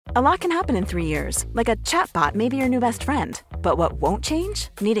A lot can happen in 3 years, like a chatbot may be your new best friend. But what won't change?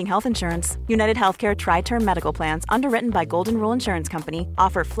 Needing health insurance. United Healthcare Tri-Term Medical Plans, underwritten by Golden Rule Insurance Company,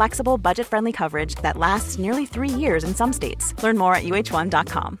 offer flexible, budget-friendly coverage that lasts nearly 3 years in some states. Learn more at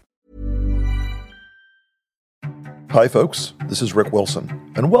uh1.com. Hi, folks. This is Rick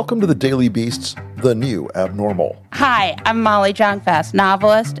Wilson, and welcome to the Daily Beast's The New Abnormal. Hi, I'm Molly Jong-Fast,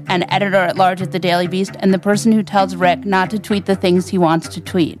 novelist and editor-at-large at The Daily Beast, and the person who tells Rick not to tweet the things he wants to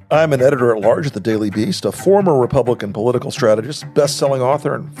tweet. I'm an editor-at-large at The Daily Beast, a former Republican political strategist, best-selling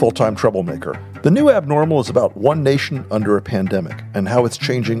author, and full-time troublemaker. The New Abnormal is about one nation under a pandemic and how it's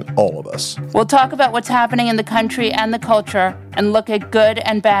changing all of us. We'll talk about what's happening in the country and the culture and look at good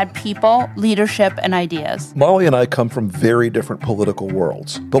and bad people, leadership, and ideas. Molly and I come from very different political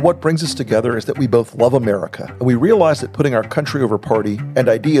worlds, but what brings us together is that we both love America, and we realize that putting our country over party and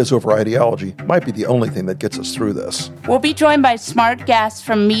ideas over ideology might be the only thing that gets us through this. We'll be joined by smart guests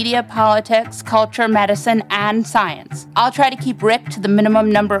from media, politics, culture, medicine, and science. I'll try to keep Rick to the minimum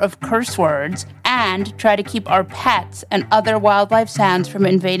number of curse words and try to keep our pets and other wildlife sounds from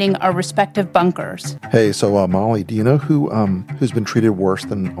invading our respective bunkers. Hey, so Molly, do you know who's been treated worse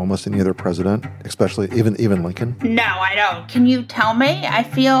than almost any other president, especially even Lincoln? No, I don't. Can you tell me? I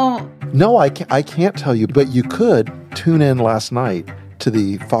feel... No, I can't tell you, but you could tune in last night to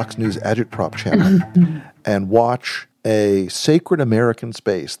the Fox News Agitprop channel and watch a sacred American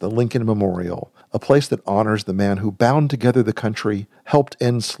space, the Lincoln Memorial, a place that honors the man who bound together the country, helped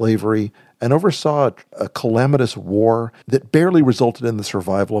end slavery, and oversaw a calamitous war that barely resulted in the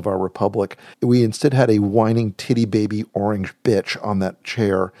survival of our republic. We instead had a whining titty baby orange bitch on that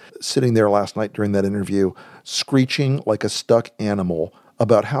chair sitting there last night during that interview, screeching like a stuck animal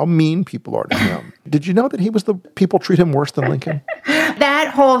about how mean people are to him. Did you know that people treat him worse than Lincoln?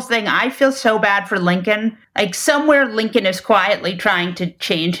 That whole thing, I feel so bad for Lincoln. Like somewhere Lincoln is quietly trying to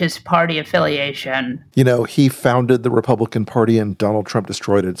change his party affiliation. You know, he founded the Republican Party and Donald Trump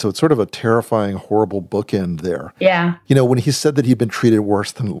destroyed it. So it's sort of a terrifying, horrible bookend there. Yeah. You know, when he said that he'd been treated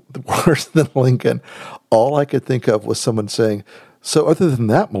worse than Lincoln, all I could think of was someone saying, "So other than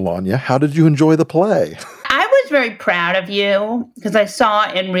that, Melania, how did you enjoy the play?" I was very proud of you because I saw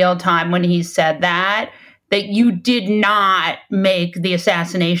in real time when he said that you did not make the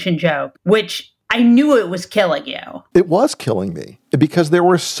assassination joke, which I knew it was killing you. It was killing me because there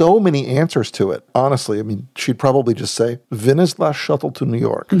were so many answers to it. Honestly, I mean, she'd probably just say, Venice last shuttle to New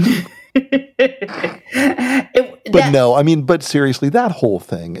York. But seriously, that whole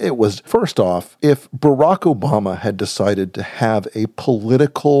thing, it was, first off, if Barack Obama had decided to have a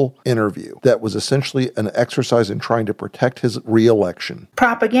political interview that was essentially an exercise in trying to protect his reelection.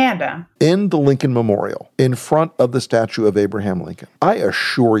 Propaganda. In the Lincoln Memorial, in front of the statue of Abraham Lincoln, I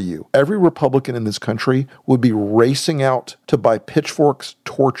assure you, every Republican in this country would be racing out to buy pitchforks,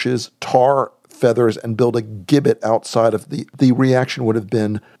 torches, tar, feathers, and build a gibbet outside of the reaction would have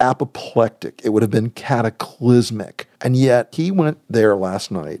been apoplectic. It would have been cataclysmic. And yet he went there last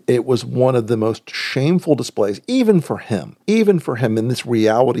night. It was one of the most shameful displays, even for him in this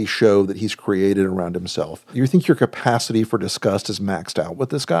reality show that he's created around himself. You think your capacity for disgust is maxed out with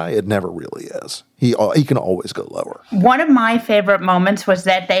this guy? It never really is. He can always go lower. One of my favorite moments was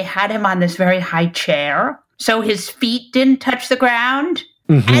that they had him on this very high chair, so his feet didn't touch the ground.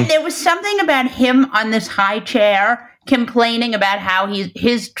 Mm-hmm. And there was something about him on this high chair complaining about how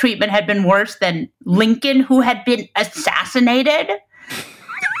his treatment had been worse than Lincoln, who had been assassinated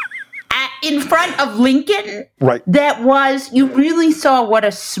in front of Lincoln. Right. That was, you really saw what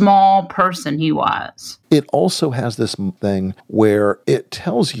a small person he was. It also has this thing where it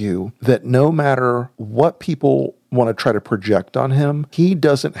tells you that no matter what people want to try to project on him, he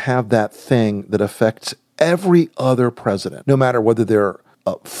doesn't have that thing that affects every other president, no matter whether they're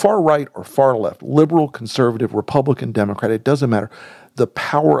far right or far left, liberal, conservative, Republican, Democrat, it doesn't matter. The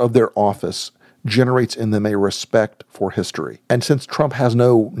power of their office generates in them a respect for history. And since Trump has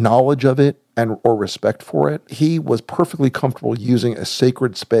no knowledge of it or respect for it, he was perfectly comfortable using a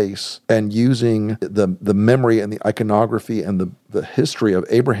sacred space and using the memory and the iconography and the history of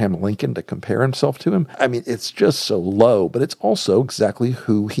Abraham Lincoln to compare himself to him. I mean, it's just so low, but it's also exactly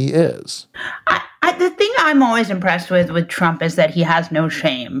who he is. The thing I'm always impressed with Trump is that he has no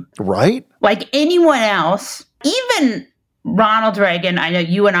shame. Right? Like anyone else, even Ronald Reagan, I know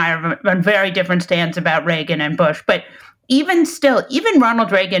you and I are on very different stands about Reagan and Bush, but even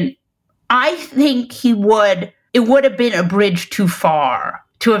Ronald Reagan, I think it would have been a bridge too far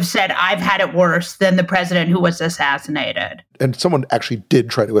to have said, I've had it worse than the president who was assassinated. And someone actually did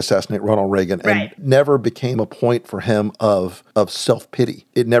try to assassinate Ronald Reagan, and never became a point for him of self-pity.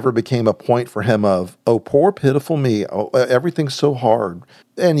 It never became a point for him of, oh, poor pitiful me. Oh, everything's so hard.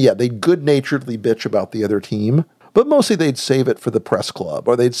 And yeah, they good-naturedly bitch about the other team, but mostly they'd save it for the press club,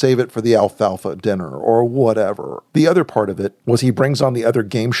 or they'd save it for the alfalfa dinner, or whatever. The other part of it was he brings on the other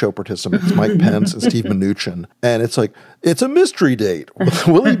game show participants, Mike Pence and Steve Mnuchin, and it's like, it's a mystery date.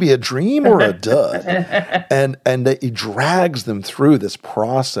 Will he be a dream or a dud? And he drags them through this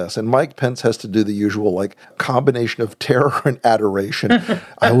process, and Mike Pence has to do the usual like combination of terror and adoration.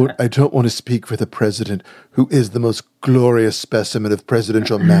 I don't want to speak for the president, who is the most glorious specimen of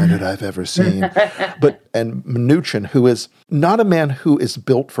presidential manhood I've ever seen. And Mnuchin, who is not a man who is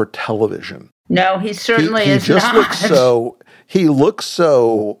built for television. No, he certainly is just not. He looks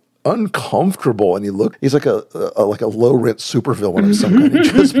so uncomfortable, and he's like a low rent supervillain of some kind.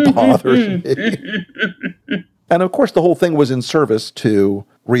 He just bothers me. And of course, the whole thing was in service to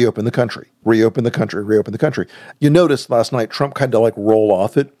reopen the country. You noticed last night Trump kind of like roll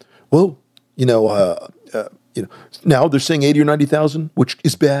off it. Well, now they're saying 80 or 90,000, which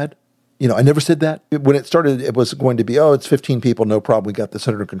is bad. I never said that. When it started, it was going to be, it's 15 people, no problem. We got this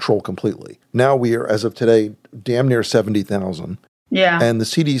under control completely. Now we are, as of today, damn near 70,000. Yeah. And the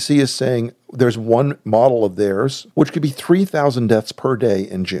CDC is saying there's one model of theirs, which could be 3,000 deaths per day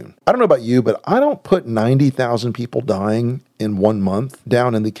in June. I don't know about you, but I don't put 90,000 people dying in 1 month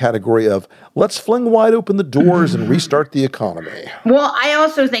down in the category of let's fling wide open the doors and restart the economy. Well, I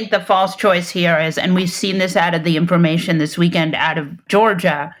also think the false choice here is, and we've seen this out of the information this weekend out of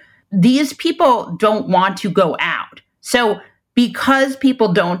Georgia, these people don't want to go out. So because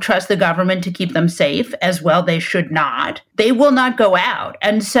people don't trust the government to keep them safe, as well they should not, they will not go out.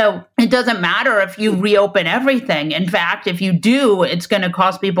 And so it doesn't matter if you reopen everything. In fact, if you do, it's going to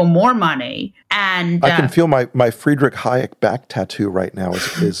cost people more money. And I can feel my Friedrich Hayek back tattoo right now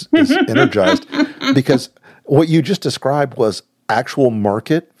is energized, because what you just described was actual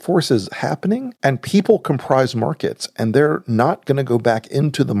market forces happening, and people comprise markets, and they're not going to go back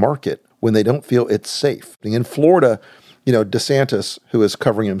into the market when they don't feel it's safe. In Florida, DeSantis, who is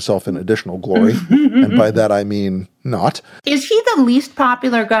covering himself in additional glory, and by that I mean not. Is he the least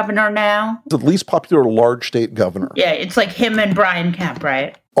popular governor now? The least popular large state governor. Yeah, it's like him and Brian Kemp,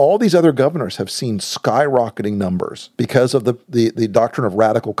 right? All these other governors have seen skyrocketing numbers because of the doctrine of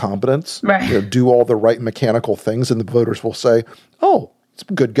radical competence. Right. Do all the right mechanical things, and the voters will say, oh, it's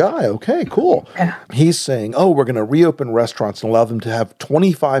a good guy. Okay, cool. Yeah. He's saying, we're going to reopen restaurants and allow them to have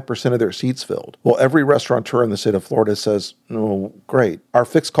 25% of their seats filled. Well, every restaurateur in the state of Florida says, oh, great. Our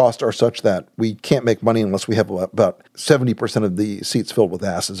fixed costs are such that we can't make money unless we have about 70% of the seats filled with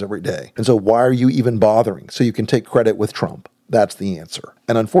asses every day. And so why are you even bothering? So you can take credit with Trump. That's the answer.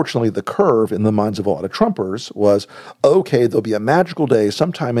 And unfortunately, the curve in the minds of a lot of Trumpers was, okay, there'll be a magical day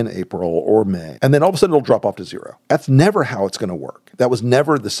sometime in April or May, and then all of a sudden it'll drop off to zero. That's never how it's going to work. That was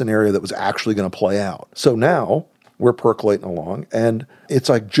never the scenario that was actually going to play out. So now we're percolating along, and it's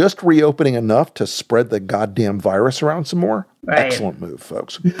like just reopening enough to spread the goddamn virus around some more. Right. Excellent move,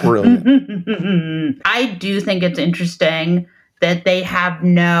 folks. Brilliant. I do think it's interesting that they have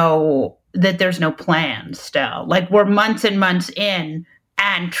that there's no plan still. Like, we're months and months in,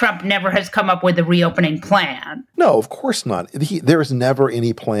 and Trump never has come up with a reopening plan. No, of course not. There is never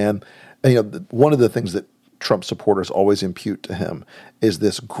any plan. One of the things that Trump supporters always impute to him is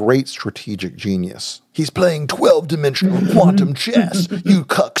this great strategic genius. He's playing 12-dimensional quantum chess. You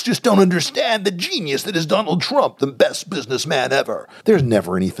cucks just don't understand the genius that is Donald Trump, the best businessman ever. There's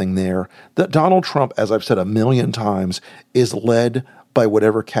never anything there. That Donald Trump, as I've said a million times, is led by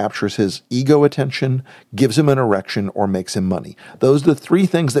whatever captures his ego attention, gives him an erection, or makes him money. Those are the three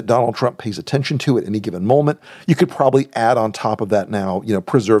things that Donald Trump pays attention to at any given moment. You could probably add on top of that now,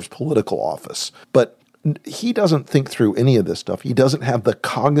 preserves political office. But he doesn't think through any of this stuff. He doesn't have the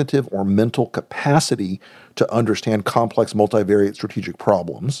cognitive or mental capacity to understand complex multivariate strategic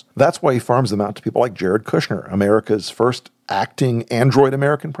problems. That's why he farms them out to people like Jared Kushner, America's first acting android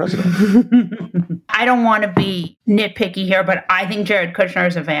American president. I don't want to be nitpicky here, but I think Jared Kushner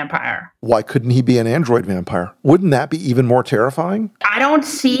is a vampire. Why couldn't he be an android vampire? Wouldn't that be even more terrifying? I don't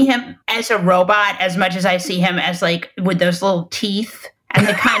see him as a robot as much as I see him as like with those little teeth and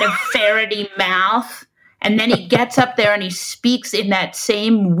the kind of ferrety mouth. And then he gets up there and he speaks in that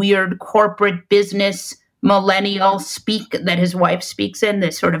same weird corporate business millennial speak that his wife speaks in,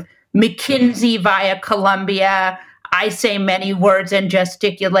 this sort of McKinsey via Columbia. I say many words and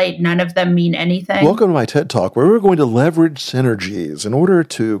gesticulate. None of them mean anything. Welcome to my TED Talk, where we're going to leverage synergies in order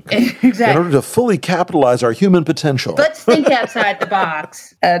to fully capitalize our human potential. Let's think outside the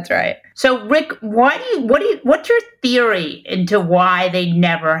box. That's right. So, Rick, what's your theory into why they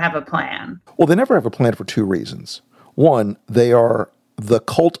never have a plan? Well, they never have a plan for two reasons. One, they are the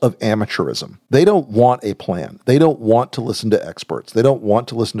cult of amateurism. They don't want a plan. They don't want to listen to experts. They don't want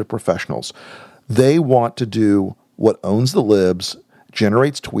to listen to professionals. They want to do what owns the libs,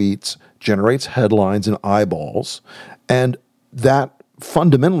 generates tweets, generates headlines and eyeballs, and that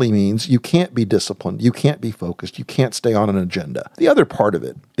fundamentally means you can't be disciplined, you can't be focused, you can't stay on an agenda. The other part of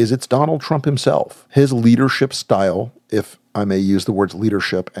it is it's Donald Trump himself. His leadership style, if I may use the words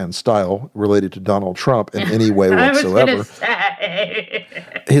leadership and style related to Donald Trump in any way whatsoever,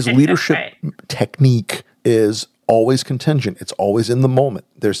 his leadership technique is always contingent. It's always in the moment.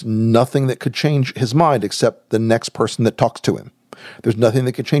 There's nothing that could change his mind except the next person that talks to him. There's nothing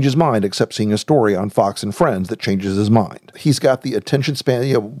that could change his mind except seeing a story on Fox and Friends that changes his mind. He's got the attention span,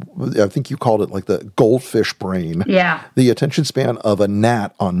 I think you called it like the goldfish brain. Yeah. The attention span of a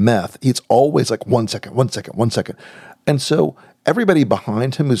gnat on meth. It's always like 1 second, 1 second, 1 second. And so everybody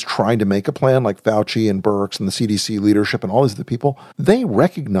behind him who's trying to make a plan, like Fauci and Birx and the CDC leadership and all these other people, they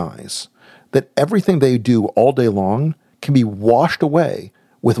recognize that everything they do all day long can be washed away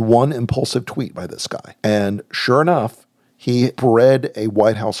with one impulsive tweet by this guy. And sure enough, he bred a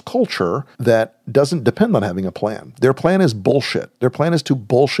White House culture that doesn't depend on having a plan. Their plan is bullshit. Their plan is to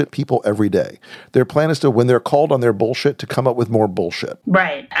bullshit people every day. Their plan is to, when they're called on their bullshit, to come up with more bullshit.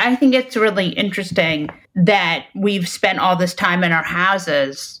 Right. I think it's really interesting that we've spent all this time in our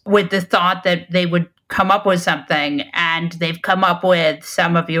houses with the thought that they would come up with something, and they've come up with,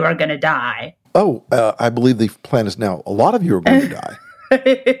 some of you are going to die. Oh, I believe the plan is now, a lot of you are going to die.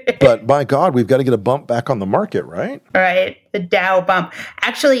 But by God, we've got to get a bump back on the market, right? Right. The Dow bump.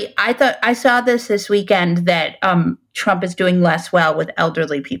 Actually, I saw this weekend that Trump is doing less well with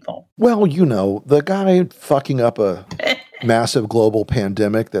elderly people. Well, the guy fucking up a massive global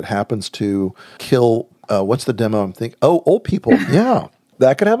pandemic that happens to kill, what's the demo I'm thinking? Oh, old people. Yeah.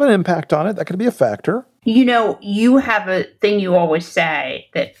 That could have an impact on it. That could be a factor. You have a thing you always say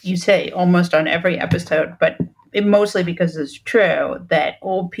that you say almost on every episode, but mostly because it's true, that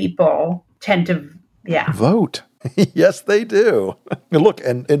old people tend to, vote. Yes, they do. Look,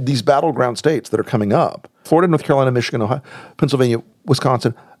 and these battleground states that are coming up, Florida, North Carolina, Michigan, Ohio, Pennsylvania,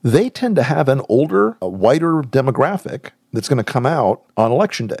 Wisconsin, they tend to have an older, whiter demographic that's going to come out on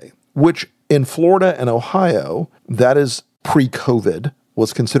Election Day, which in Florida and Ohio, that is pre-COVID,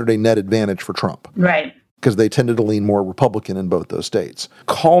 was considered a net advantage for Trump. Right. Because they tended to lean more Republican in both those states.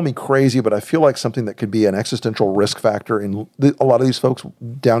 Call me crazy, but I feel like something that could be an existential risk factor in a lot of these folks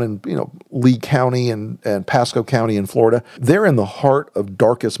down in Lee County and Pasco County in Florida. They're in the heart of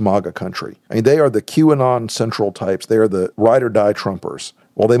darkest MAGA country. I mean, they are the QAnon central types. They are the ride or die Trumpers.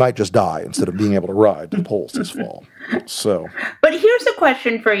 Well, they might just die instead of being able to ride to the polls this fall. So, but here's a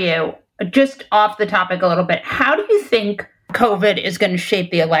question for you, just off the topic a little bit. How do you think COVID is going to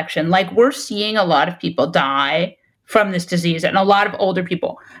shape the election? Like, we're seeing a lot of people die from this disease, and a lot of older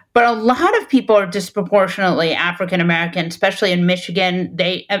people, but a lot of people are disproportionately African American, especially in Michigan.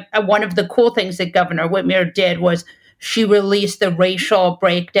 One of the cool things that Governor Whitmer did was she released the racial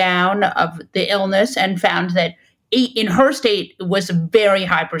breakdown of the illness and found that in her state it was a very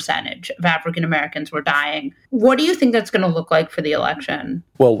high percentage of African Americans were dying. What do you think that's going to look like for the election?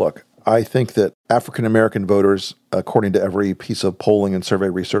 Well, look, I think that African-American voters, according to every piece of polling and survey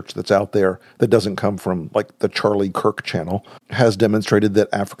research that's out there that doesn't come from like the Charlie Kirk channel, has demonstrated that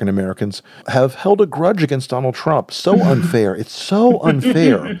African-Americans have held a grudge against Donald Trump. So unfair. It's so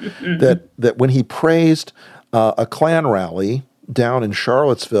unfair that when he praised a Klan rally down in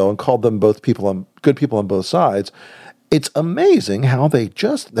Charlottesville and called them good people on both sides, it's amazing how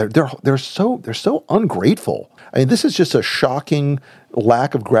they're so ungrateful. I mean, this is just a shocking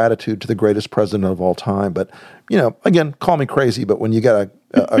lack of gratitude to the greatest president of all time. But, again, call me crazy, but when you got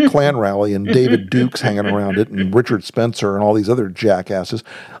a Klan rally and David Duke's hanging around it and Richard Spencer and all these other jackasses,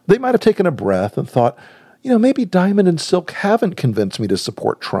 they might have taken a breath and thought, maybe Diamond and Silk haven't convinced me to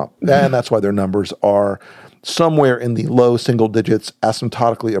support Trump. And that's why their numbers are somewhere in the low single digits,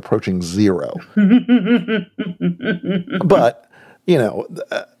 asymptotically approaching zero. But,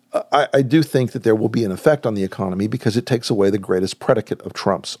 I do think that there will be an effect on the economy because it takes away the greatest predicate of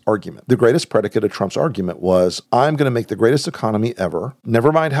Trump's argument. The greatest predicate of Trump's argument was, I'm going to make the greatest economy ever.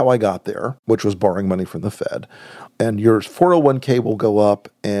 Never mind how I got there, which was borrowing money from the Fed. And your 401k will go up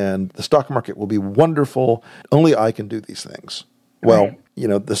and the stock market will be wonderful. Only I can do these things. Well,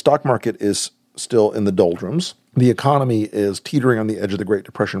 the stock market is still in the doldrums. The economy is teetering on the edge of the Great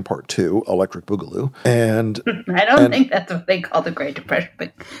Depression Part 2, Electric Boogaloo. And I don't think that's what they call the Great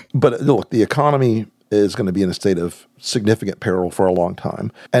Depression. But look, the economy is going to be in a state of significant peril for a long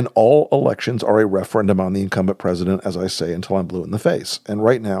time. And all elections are a referendum on the incumbent president, as I say, until I'm blue in the face. And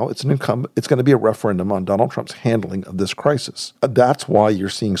right now, it's going to be a referendum on Donald Trump's handling of this crisis. That's why you're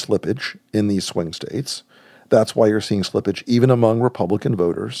seeing slippage in these swing states. That's why you're seeing slippage even among Republican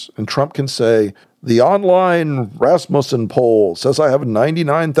voters. And Trump can say, the online Rasmussen poll says I have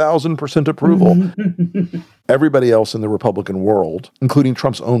 99,000% approval. Everybody else in the Republican world, including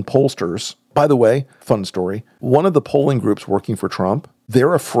Trump's own pollsters, by the way, fun story, one of the polling groups working for Trump,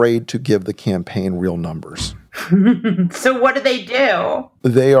 they're afraid to give the campaign real numbers. So what do?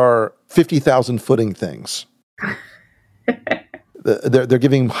 They are 50,000 footing things. They're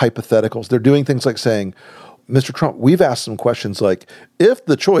giving hypotheticals. They're doing things like saying, Mr. Trump, we've asked some questions like, if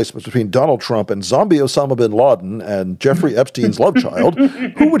the choice was between Donald Trump and zombie Osama bin Laden and Jeffrey Epstein's love child,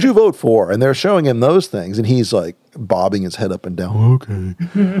 who would you vote for? And they're showing him those things, and he's like bobbing his head up and down.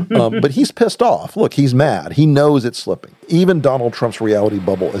 Okay. But he's pissed off. Look, he's mad. He knows it's slipping. Even Donald Trump's reality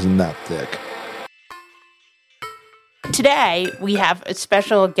bubble isn't that thick. Today, we have a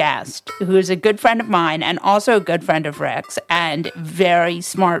special guest who is a good friend of mine and also a good friend of Rick's and very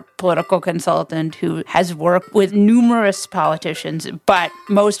smart political consultant who has worked with numerous politicians, but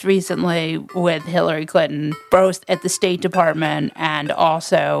most recently with Hillary Clinton, both at the State Department and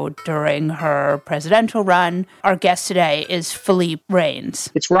also during her presidential run. Our guest today is Philippe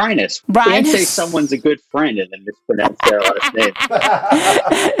Reines. It's Reines. You can't say someone's a good friend and then mispronounce their last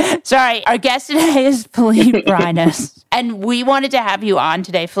name. Sorry, our guest today is Philippe Reines. And we wanted to have you on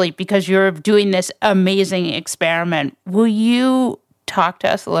today, Philippe, because you're doing this amazing experiment. Will you talk to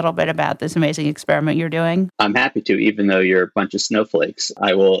us a little bit about this amazing experiment you're doing? I'm happy to, even though you're a bunch of snowflakes.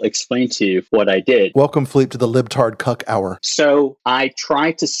 I will explain to you what I did. Welcome, Philippe, to the Libtard Cuck Hour. So I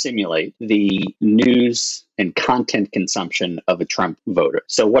tried to simulate the news and content consumption of a Trump voter.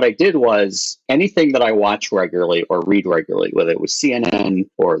 So what I did was anything that I watch regularly or read regularly, whether it was CNN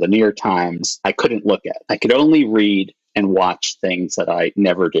or the New York Times, I couldn't look at. I could only read and watch things that I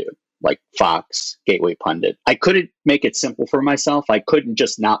never do, like Fox, Gateway Pundit. I couldn't make it simple for myself. I couldn't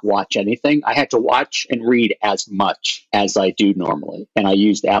just not watch anything. I had to watch and read as much as I do normally. And I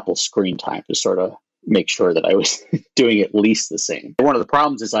used Apple Screen Time to sort of make sure that I was doing at least the same. One of the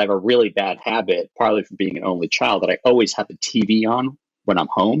problems is I have a really bad habit, partly from being an only child, that I always have the TV on when I'm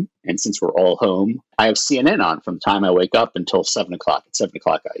home. And since we're all home, I have CNN on from the time I wake up until 7 o'clock. At 7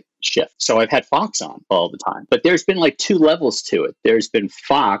 o'clock, I shift. So I've had Fox on all the time. But there's been like two levels to it. There's been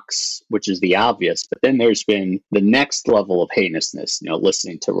Fox, which is the obvious, but then there's been the next level of heinousness,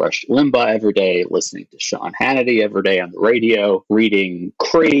 listening to Rush Limbaugh every day, listening to Sean Hannity every day on the radio, reading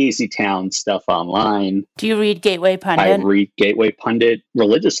crazy town stuff online. Do you read Gateway Pundit? I read Gateway Pundit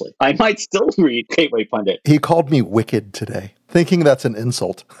religiously. I might still read Gateway Pundit. He called me wicked today, thinking that's an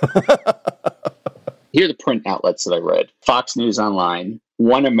insult. Here are the print outlets that I read. Fox News Online,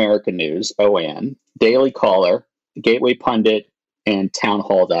 One American News, OAN, Daily Caller, Gateway Pundit, and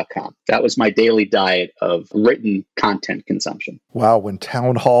townhall.com. That was my daily diet of written content consumption. Wow, when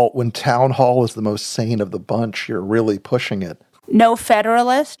Town Hall is the most sane of the bunch, you're really pushing it. No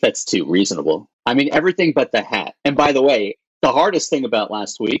Federalist? That's too reasonable. I mean, everything but the hat. And by the way, the hardest thing about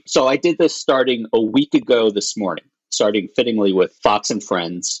last week, so I did this starting a week ago this morning, starting fittingly with Fox and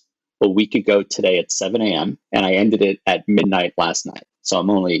Friends a week ago today at 7 a.m. And I ended it at midnight last night. So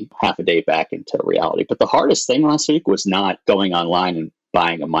I'm only half a day back into reality. But the hardest thing last week was not going online and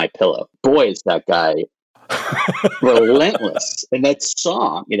buying a MyPillow. Boy, is that guy relentless. And that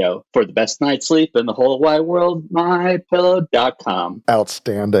song, for the best night's sleep in the whole wide world, mypillow.com.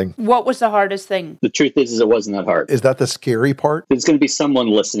 Outstanding. What was the hardest thing? The truth is it wasn't that hard. Is that the scary part? There's going to be someone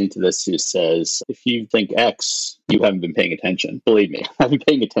listening to this who says, if you think X, you haven't been paying attention. Believe me, I've been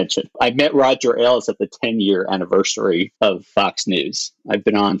paying attention. I met Roger Ailes at the 10-year anniversary of Fox News. I've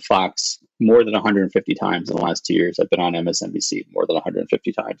been on Fox more than 150 times in the last 2 years. I've been on MSNBC more than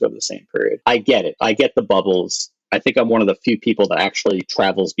 150 times over the same period. I get it. I get the bubbles. I think I'm one of the few people that actually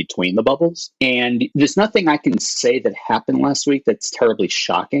travels between the bubbles. And there's nothing I can say that happened last week that's terribly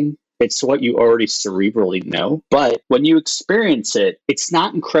shocking. It's what you already cerebrally know. But when you experience it, it's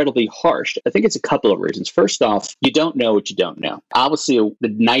not incredibly harsh. I think it's a couple of reasons. First off, you don't know what you don't know. Obviously, the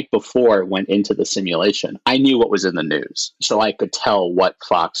night before I went into the simulation, I knew what was in the news. So I could tell what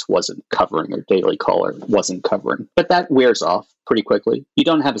Fox wasn't covering or Daily Caller wasn't covering. But that wears off pretty quickly. You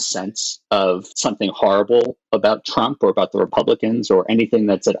don't have a sense of something horrible about Trump or about the Republicans or anything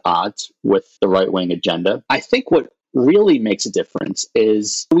that's at odds with the right-wing agenda. I think what really makes a difference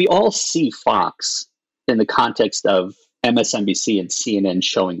is we all see Fox in the context of MSNBC and CNN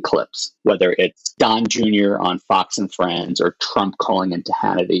showing clips, whether it's Don Jr. on Fox and Friends or Trump calling into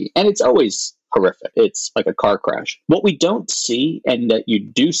Hannity. And it's always horrific. It's like a car crash. What we don't see, and that you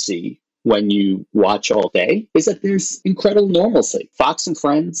do see when you watch all day, is that there's incredible normalcy. Fox and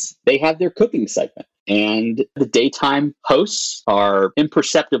Friends, they have their cooking segment. And the daytime hosts are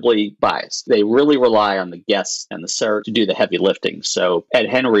imperceptibly biased. They really rely on the guests and the sir to do the heavy lifting. So Ed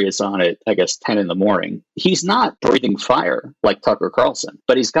Henry is on at, 10 in the morning. He's not breathing fire like Tucker Carlson,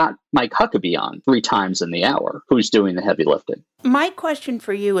 but he's got Mike Huckabee on 3 times in the hour, who's doing the heavy lifting. My question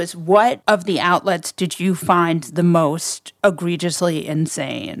for you is, what of the outlets did you find the most egregiously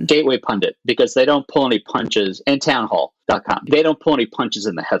insane? Gateway Pundit, because they don't pull any punches, and townhall.com. They don't pull any punches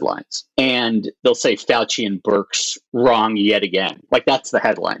in the headlines. And they'll say Fauci and Birx wrong yet again. Like, that's the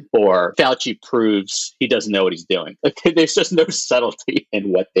headline. Or Fauci proves he doesn't know what he's doing. There's just no subtlety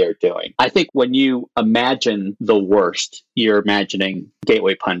in what they're doing. I think when you imagine the worst, you're imagining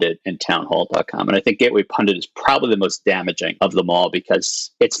Gateway Pundit and townhall.com. And I think Gateway Pundit is probably the most damaging of them all, because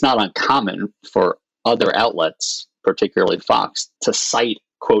it's not uncommon for other outlets, particularly Fox, to cite,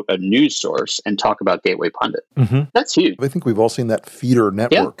 quote, a news source and talk about Gateway Pundit. Mm-hmm. That's huge. I think we've all seen that feeder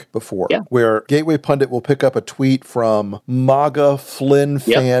network before, where Gateway Pundit will pick up a tweet from MAGA Flynn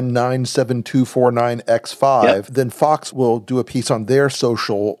fan 97249X5. Then Fox will do a piece on their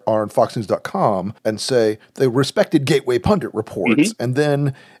social on foxnews.com and say the respected Gateway Pundit reports. And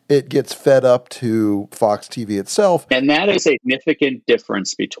then it gets fed up to Fox TV itself. And that is a significant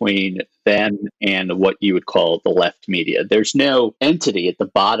difference between them and what you would call the left media. There's no entity at the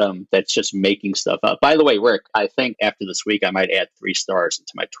bottom that's just making stuff up. By the way, Rick, I think after this week, I might add 3 stars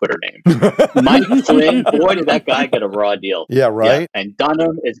into my Twitter name. Mike Flynn, boy, did that guy get a raw deal. Yeah, right? Yeah. And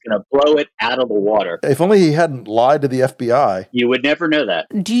Dunham is going to blow it out of the water. If only he hadn't lied to the FBI. You would never know that.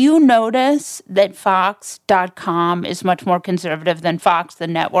 Do you notice that Fox.com is much more conservative than Fox, the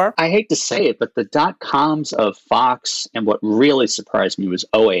network? I hate to say it, but the .coms of Fox, and what really surprised me was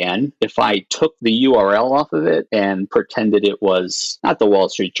OAN. If I took the URL off of it and pretended it was not the Wall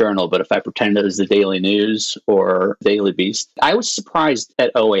Street Journal, but if I pretended it was the Daily News or Daily Beast, I was surprised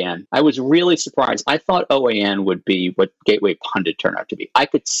at OAN. I was really surprised. I thought OAN would be what Gateway Pundit turned out to be. I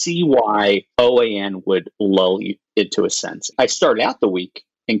could see why OAN would lull you into a sense. I started out the week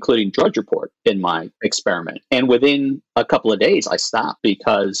including Drudge Report in my experiment. And within a couple of days, I stopped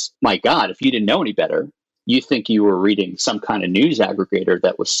because, my God, if you didn't know any better, you think you were reading some kind of news aggregator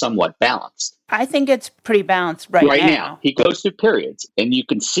that was somewhat balanced. I think it's pretty balanced right now. He goes through periods, and you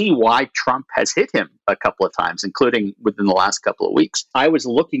can see why Trump has hit him a couple of times, including within the last couple of weeks. I was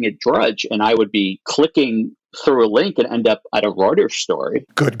looking at Drudge, and I would be clicking through a link and end up at a Reuters story.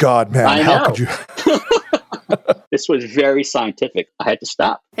 Good God, man. How could you... This was very scientific. I had to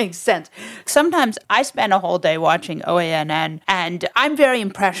stop. Makes sense. Sometimes I spend a whole day watching OANN, and I'm very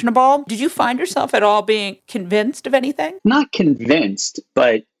impressionable. Did you find yourself at all being convinced of anything? Not convinced,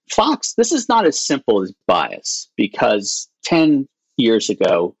 but Fox, this is not as simple as bias, because 10 years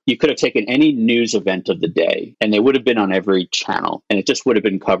ago, you could have taken any news event of the day and they would have been on every channel, and it just would have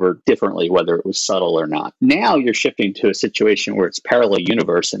been covered differently, whether it was subtle or not. Now you're shifting to a situation where it's parallel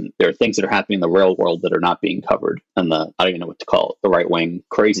universe, and there are things that are happening in the real world that are not being covered in the, I don't even know what to call it, the right wing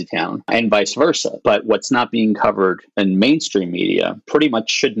crazy town, and vice versa. But what's not being covered in mainstream media pretty much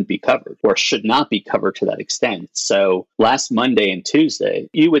shouldn't be covered, or should not be covered to that extent. So last Monday and Tuesday,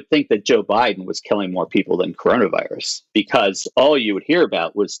 you would think that Joe Biden was killing more people than coronavirus, because all you would hear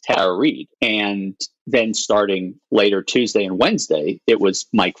about was Tara Reid. And then starting later Tuesday and Wednesday, it was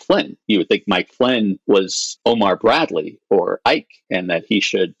Mike Flynn. You would think Mike Flynn was Omar Bradley or Ike, and that he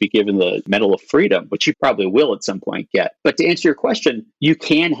should be given the Medal of Freedom, which he probably will at some point get. But to answer your question, you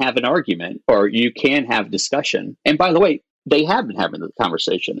can have an argument, or you can have discussion. And by the way, they have been having the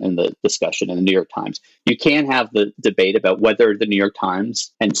conversation and the discussion in the New York Times. You can have the debate about whether the New York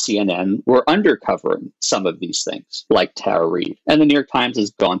Times and CNN were undercovering some of these things, like Tara Reid. And the New York Times has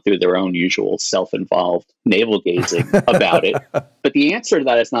gone through their own usual self-involved navel-gazing about it. But the answer to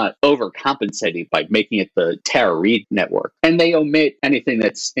that is not overcompensating by making it the Tara Reid network. And they omit anything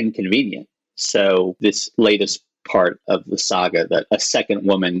that's inconvenient. So this latest part of the saga, that a second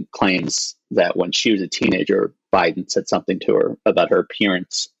woman claims that when she was a teenager, Biden said something to her about her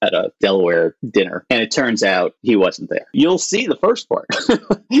appearance at a Delaware dinner. And it turns out he wasn't there. You'll see the first part.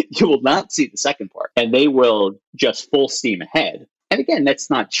 You will not see the second part. And they will just full steam ahead. And again, that's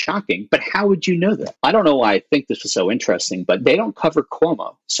not shocking, but how would you know that? I don't know why I think this was so interesting, but they don't cover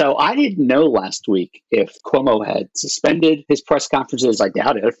Cuomo. So I didn't know last week if Cuomo had suspended his press conferences. I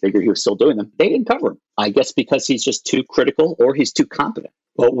doubt it. I figured he was still doing them. They didn't cover him. I guess because he's just too critical or he's too competent.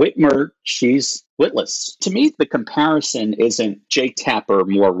 Well, Whitmer, she's witless. To me, the comparison isn't Jay Tapper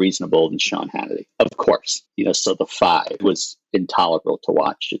more reasonable than Sean Hannity. Of course, so the 5 was intolerable to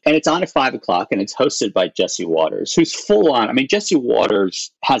watch. And it's on at 5 o'clock and it's hosted by Jesse Waters, who's full on. I mean, Jesse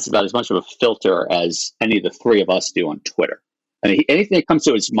Waters has about as much of a filter as any of the 3 of us do on Twitter. I mean, anything that comes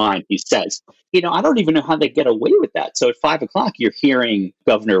to his mind, he says. I don't even know how they get away with that. So at 5 o'clock, you're hearing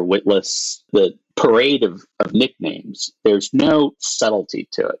Governor Witless, the parade of nicknames. There's no subtlety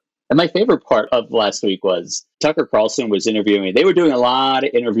to it. And my favorite part of last week was Tucker Carlson was interviewing. They were doing a lot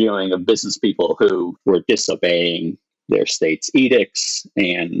of interviewing of business people who were disobeying their state's edicts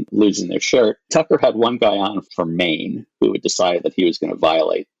and losing their shirt. Tucker had one guy on from Maine who had decided that he was going to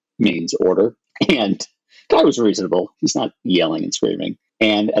violate Maine's order. And the guy was reasonable. He's not yelling and screaming.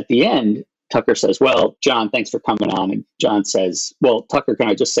 And at the end, Tucker says, well, John, thanks for coming on. And John says, well, Tucker, can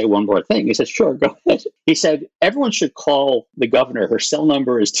I just say one more thing? He says, sure, go ahead. He said, everyone should call the governor. Her cell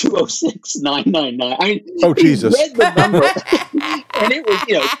number is 206-999. I mean, oh, Jesus. He read the number. And it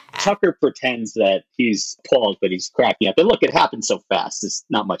was, Tucker pretends that he's appalled, but he's cracking up. And look, it happened so fast. There's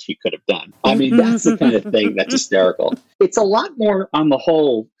not much he could have done. I mean, that's the kind of thing that's hysterical. It's a lot more on the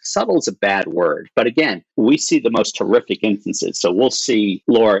whole. Subtle is a bad word. But again, we see the most horrific instances. So we'll see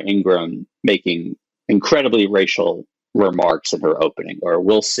Laura Ingraham making incredibly racial remarks in her opening, or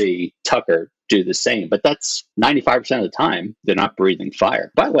we'll see Tucker do the same. But that's 95% of the time, they're not breathing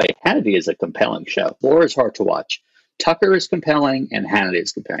fire. By the way, Hannity is a compelling show. Laura is hard to watch. Tucker is compelling and Hannity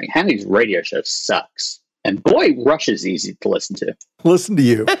is compelling. Hannity's radio show sucks. And boy, Rush is easy to listen to. Listen to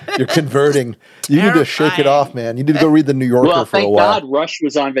you. You're converting. You need to shake it off, man. You need to go read the New Yorker for a while. Well, thank God Rush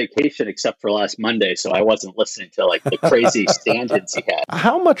was on vacation except for last Monday, so I wasn't listening to the crazy stand-ins he had.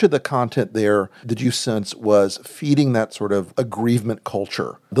 How much of the content there did you sense was feeding that sort of aggrievement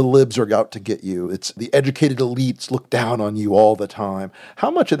culture? The libs are out to get you. It's the educated elites look down on you all the time.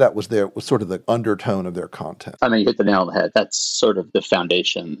 How much of that was sort of the undertone of their content? I mean, you hit the nail on the head. That's sort of the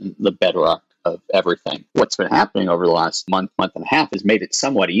foundation, the bedrock of everything. What's been happening over the last month and a half has made it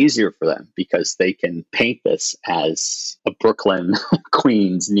somewhat easier for them because they can paint this as a Brooklyn,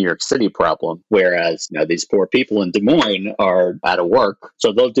 Queens, New York City problem, whereas these poor people in Des Moines are out of work.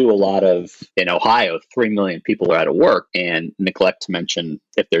 So they'll do a lot of, in Ohio, 3 million people are out of work and neglect to mention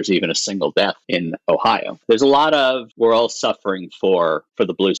if there's even a single death in Ohio. There's a lot of, we're all suffering for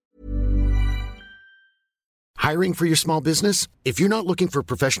the blues. Hiring for your small business? If you're not looking for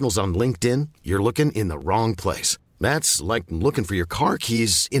professionals on LinkedIn, you're looking in the wrong place. That's like looking for your car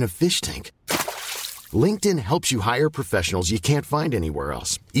keys in a fish tank. LinkedIn helps you hire professionals you can't find anywhere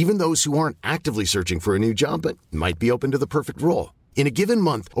else, even those who aren't actively searching for a new job but might be open to the perfect role. In a given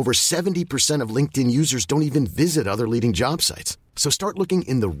month, over 70% of LinkedIn users don't even visit other leading job sites. So start looking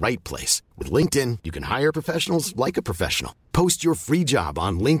in the right place. With LinkedIn, you can hire professionals like a professional. Post your free job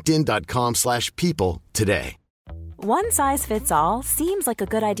on linkedin.com/people today. One size fits all seems like a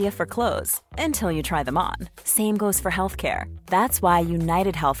good idea for clothes until you try them on. Same goes for healthcare. That's why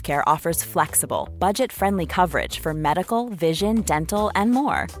United Healthcare offers flexible, budget-friendly coverage for medical, vision, dental, and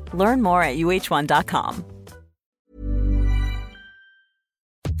more. Learn more at uh1.com.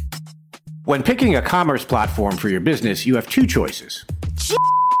 When picking a commerce platform for your business, you have two choices.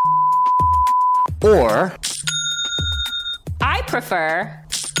 Or I prefer.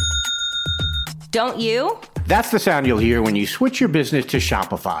 Don't you? That's the sound you'll hear when you switch your business to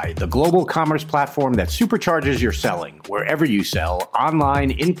Shopify, the global commerce platform that supercharges your selling wherever you sell,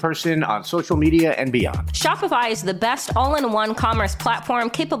 online, in person, on social media, and beyond. Shopify is the best all-in-one commerce platform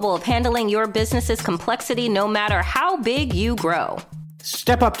capable of handling your business's complexity no matter how big you grow.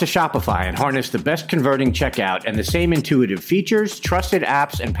 Step up to Shopify and harness the best converting checkout and the same intuitive features, trusted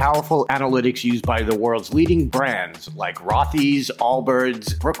apps, and powerful analytics used by the world's leading brands like Rothy's,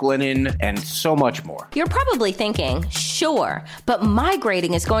 Allbirds, Brooklinen, and so much more. You're probably thinking, sure, but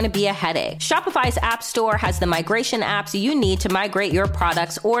migrating is going to be a headache. Shopify's App Store has the migration apps you need to migrate your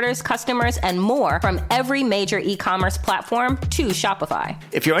products, orders, customers, and more from every major e-commerce platform to Shopify.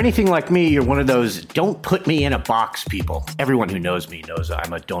 If you're anything like me, you're one of those don't put me in a box people. Everyone who knows me knows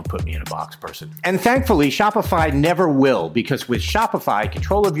I'm a don't put me in a box person. And thankfully, Shopify never will, because with Shopify,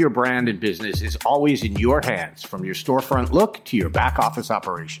 control of your brand and business is always in your hands, from your storefront look to your back office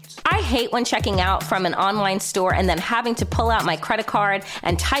operations. I hate when checking out from an online store and then having to pull out my credit card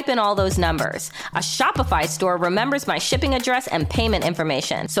and type in all those numbers. A Shopify store remembers my shipping address and payment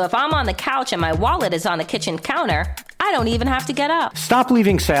information. So if I'm on the couch and my wallet is on the kitchen counter, I I don't even have to get up. Stop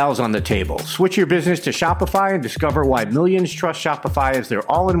leaving sales on the table. Switch your business to Shopify and discover why millions trust Shopify as their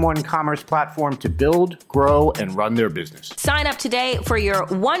all-in-one commerce platform to build, grow, and run their business. Sign up today for your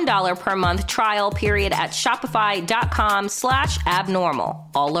 $1 per month trial period at shopify.com/abnormal,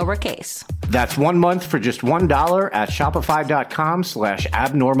 all lowercase. That's 1 month for just $1 at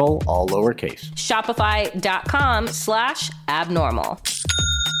shopify.com/abnormal, all lowercase. Shopify.com/abnormal.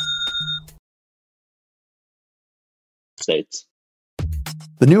 States.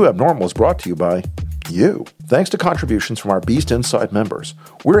 The New Abnormal is brought to you by you. Thanks to contributions from our Beast Inside members,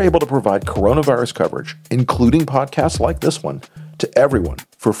 we're able to provide coronavirus coverage, including podcasts like this one, to everyone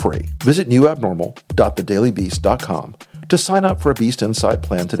for free. Visit newabnormal.thedailybeast.com to sign up for a Beast Inside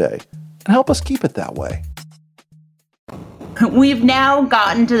plan today and help us keep it that way. We've now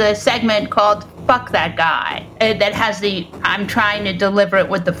gotten to the segment called Fuck That Guy that has I'm trying to deliver it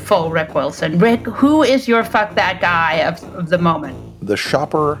with the full Rick Wilson. Rick, who is your Fuck That Guy of the moment? The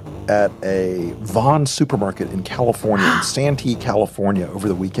shopper at a Vons supermarket in California, in Santee, California, over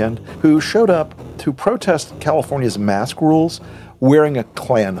the weekend, who showed up to protest California's mask rules wearing a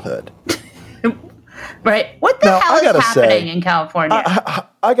Klan hood. Right. What the hell is happening in California?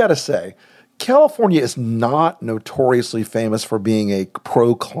 I gotta say, California is not notoriously famous for being a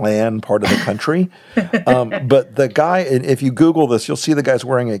pro-Klan part of the country. But the guy, if you Google this, you'll see the guy's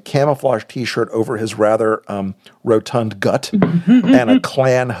wearing a camouflage T-shirt over his rather rotund gut and a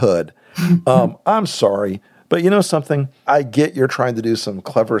Klan hood. I'm sorry, but you know something? I get you're trying to do some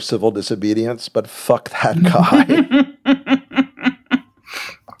clever civil disobedience, but fuck that guy.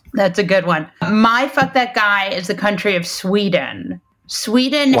 That's a good one. My Fuck That Guy is the country of Sweden.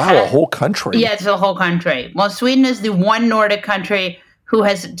 Sweden. Wow, a whole country. Yeah, it's a whole country. Well, Sweden is the one Nordic country who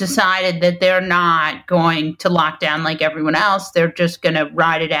has decided that they're not going to lock down like everyone else. They're just going to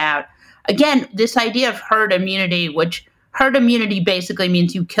ride it out. Again, this idea of herd immunity, which herd immunity basically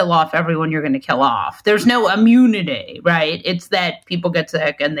means you kill off everyone you're going to kill off. There's no immunity, right? It's that people get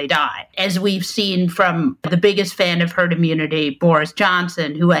sick and they die. As we've seen from the biggest fan of herd immunity, Boris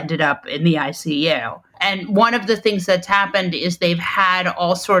Johnson, who ended up in the ICU. And one of the things that's happened is they've had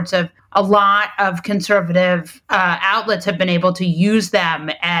a lot of conservative outlets have been able to use them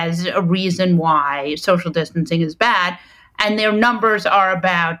as a reason why social distancing is bad. And their numbers are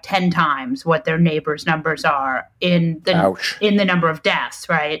about 10 times what their neighbors' numbers are in the number of deaths,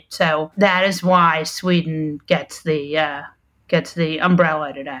 right? So that is why Sweden gets the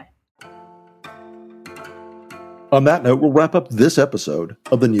umbrella today. On that note, we'll wrap up this episode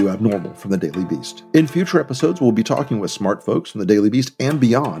of The New Abnormal from The Daily Beast. In future episodes, we'll be talking with smart folks from The Daily Beast and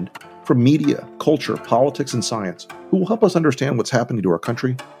beyond, from media, culture, politics, and science, who will help us understand what's happening to our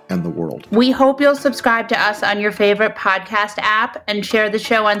country and the world. We hope you'll subscribe to us on your favorite podcast app and share the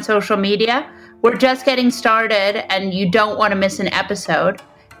show on social media. We're just getting started, and you don't want to miss an episode.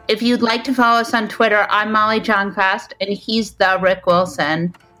 If you'd like to follow us on Twitter, I'm Molly Jong-Fast, and he's the Rick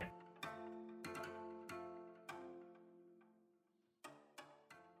Wilson.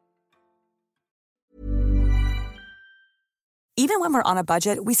 Even when we're on a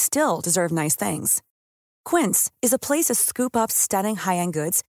budget, we still deserve nice things. Quince is a place to scoop up stunning high-end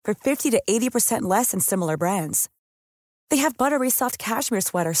goods for 50 to 80% less than similar brands. They have buttery soft cashmere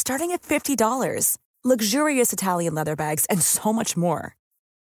sweaters starting at $50, luxurious Italian leather bags, and so much more.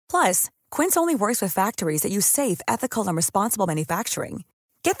 Plus, Quince only works with factories that use safe, ethical, and responsible manufacturing.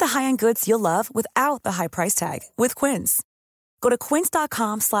 Get the high-end goods you'll love without the high price tag with Quince. Go to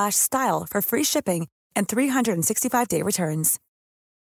quince.com/style for free shipping and 365-day returns.